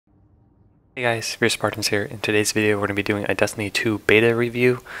Hey guys, Fear Spartans here. In today's video, we're going to be doing a Destiny 2 beta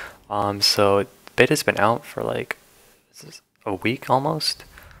review. So beta's been out for like a week almost.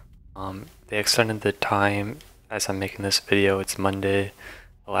 They extended the time as I'm making this video. It's Monday,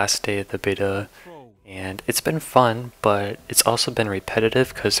 the last day of the beta, and it's been fun, but it's also been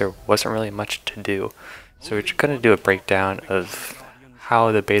repetitive because there wasn't really much to do. So we're just going to do a breakdown of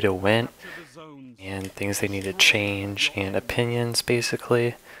how the beta went and things they need to change and opinions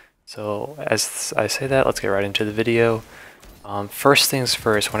basically. So as I say that, let's get right into the video. First things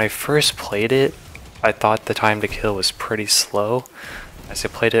first, when I first played it, I thought the time to kill was pretty slow. As I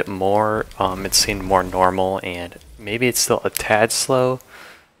played it more, it seemed more normal, and maybe it's still a tad slow,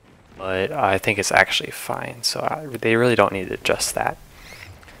 but I think it's actually fine, so they really don't need to adjust that.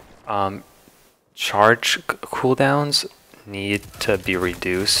 Charge cooldowns need to be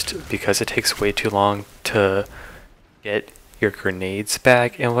reduced because it takes way too long to get your grenades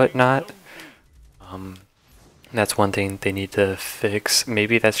back and whatnot. That's one thing they need to fix.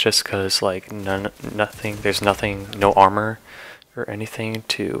 Maybe that's just because like there's nothing, no armor or anything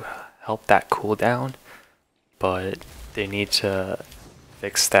to help that cooldown, but they need to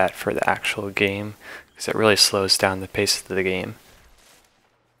fix that for the actual game because it really slows down the pace of the game.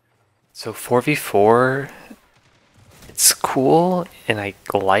 So 4v4, it's cool and I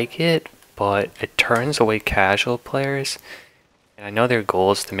like it, but it turns away casual players. And I know their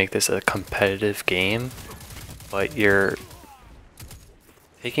goal is to make this a competitive game, but you're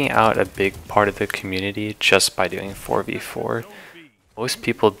taking out a big part of the community just by doing 4v4. Most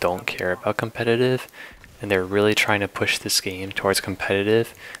people don't care about competitive, and they're really trying to push this game towards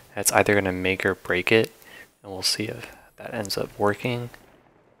competitive. That's either going to make or break it, and we'll see if that ends up working,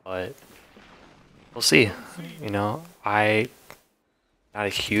 but we'll see. You know, I'm not a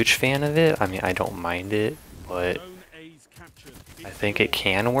huge fan of it. I mean, I don't mind it, but I think it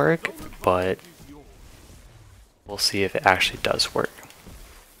can work, but we'll see if it actually does work.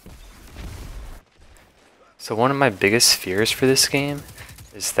 So one of my biggest fears for this game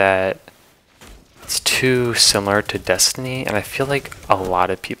is that it's too similar to Destiny, and I feel like a lot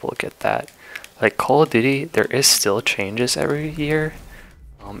of people get that. Like Call of Duty, there is still changes every year.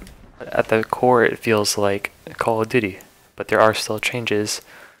 At the core, it feels like Call of Duty, but there are still changes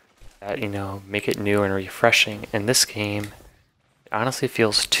that, you know, make it new and refreshing. In this game, honestly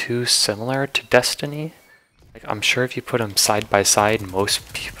feels too similar to Destiny. Like, I'm sure if you put them side by side,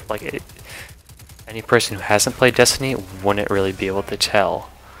 most people, any person who hasn't played Destiny wouldn't really be able to tell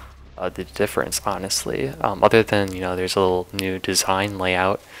the difference, honestly. Other than, you know, there's a little new design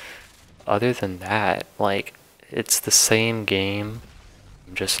layout. Other than that, like, it's the same game,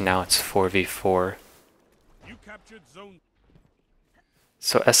 just now it's 4v4.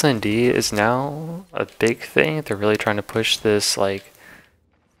 So SND is now a big thing. They're really trying to push this like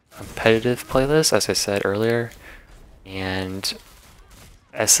competitive playlist, as I said earlier, and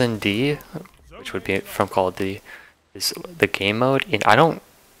SND, which would be from Call of Duty, is the game mode, and I don't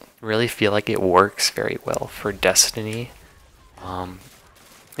really feel like it works very well for Destiny.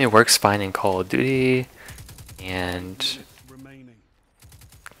 It works fine in Call of Duty and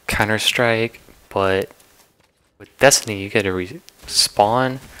Counter-Strike, but with Destiny you get to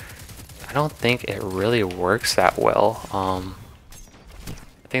respawn. I don't think it really works that well. I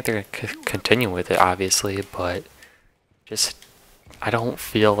think they're gonna continue with it, obviously, but just I don't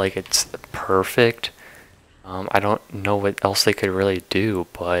feel like it's perfect. I don't know what else they could really do,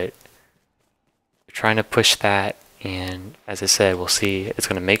 but they're trying to push that, and as I said, we'll see. It's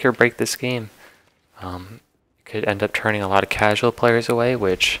gonna make or break this game. It could end up turning a lot of casual players away,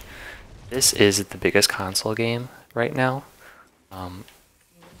 which this is the biggest console game right now.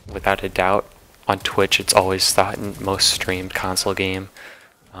 Without a doubt. On Twitch, it's always thought most streamed console game.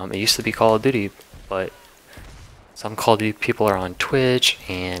 It used to be Call of Duty, but some Call of Duty people are on Twitch,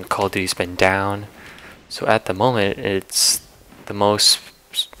 and Call of Duty's been down. So at the moment, it's the most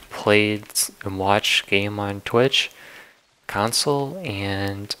played and watched game on Twitch console,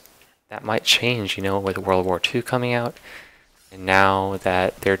 and that might change, you know, with World War II coming out, and now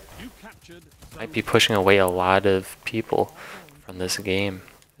that they're might be pushing away a lot of people from this game,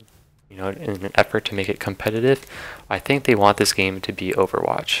 you know, in an effort to make it competitive. I think they want this game to be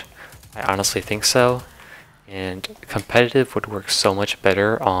Overwatch. I honestly think so, and competitive would work so much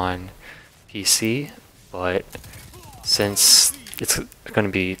better on PC, but since it's going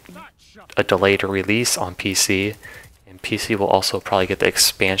to be a delayed release on PC, and PC will also probably get the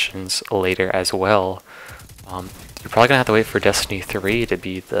expansions later as well, you're probably going to have to wait for Destiny 3 to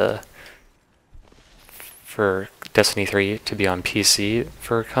be on PC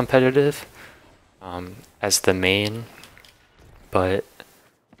for competitive as the main, but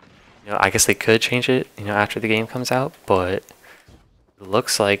I guess they could change it, after the game comes out, but it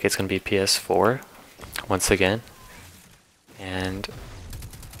looks like it's going to be PS4 once again. And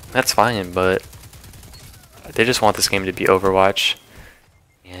that's fine, but they just want this game to be Overwatch,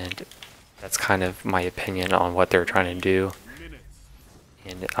 and that's kind of my opinion on what they're trying to do.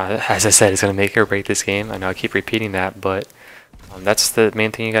 And as I said, it's going to make or break this game. I know I keep repeating that, but that's the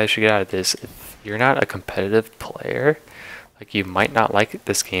main thing you guys should get out of this. If you're not a competitive player, like, you might not like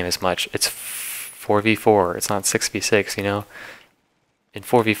this game as much. It's 4v4, it's not 6v6, In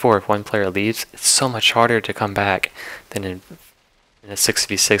 4v4, if one player leaves, it's so much harder to come back than in a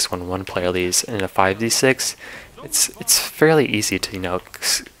 6v6 when one player leaves. In a 5v6, it's fairly easy to,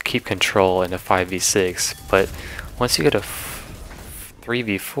 keep control in a 5v6, but once you get a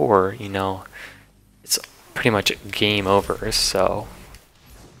 3v4, it's pretty much game over. So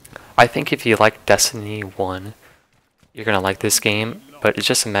I think if you like Destiny 1, you're going to like this game, but it's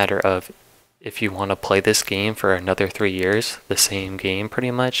just a matter of if you want to play this game for another 3 years, the same game pretty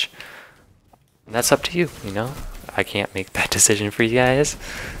much, that's up to you, I can't make that decision for you guys.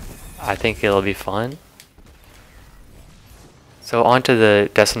 I think it'll be fun. So on to the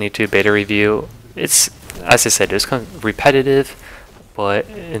Destiny 2 beta review. It's, as I said, it's kind of repetitive, but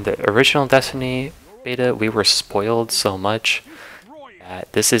in the original Destiny beta, we were spoiled so much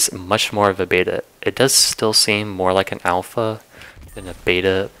that this is much more of a beta. It does still seem more like an alpha than a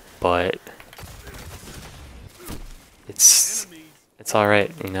beta, but it's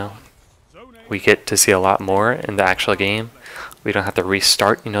alright, We get to see a lot more in the actual game. We don't have to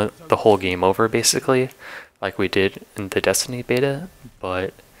restart, the whole game over basically, like we did in the Destiny beta,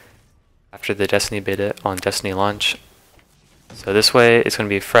 but after the Destiny beta on Destiny launch. So this way it's going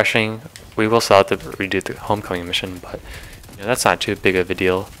to be refreshing. We will still have to redo the Homecoming mission, but that's not too big of a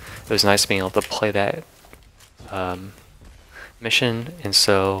deal. It was nice being able to play that mission, and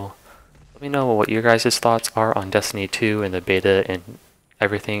so let me know what your guys' thoughts are on Destiny 2 and the beta and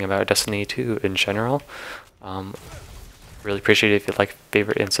everything about Destiny 2 in general. Really appreciate it if you'd like,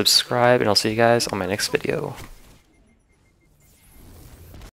 favorite, and subscribe, and I'll see you guys on my next video.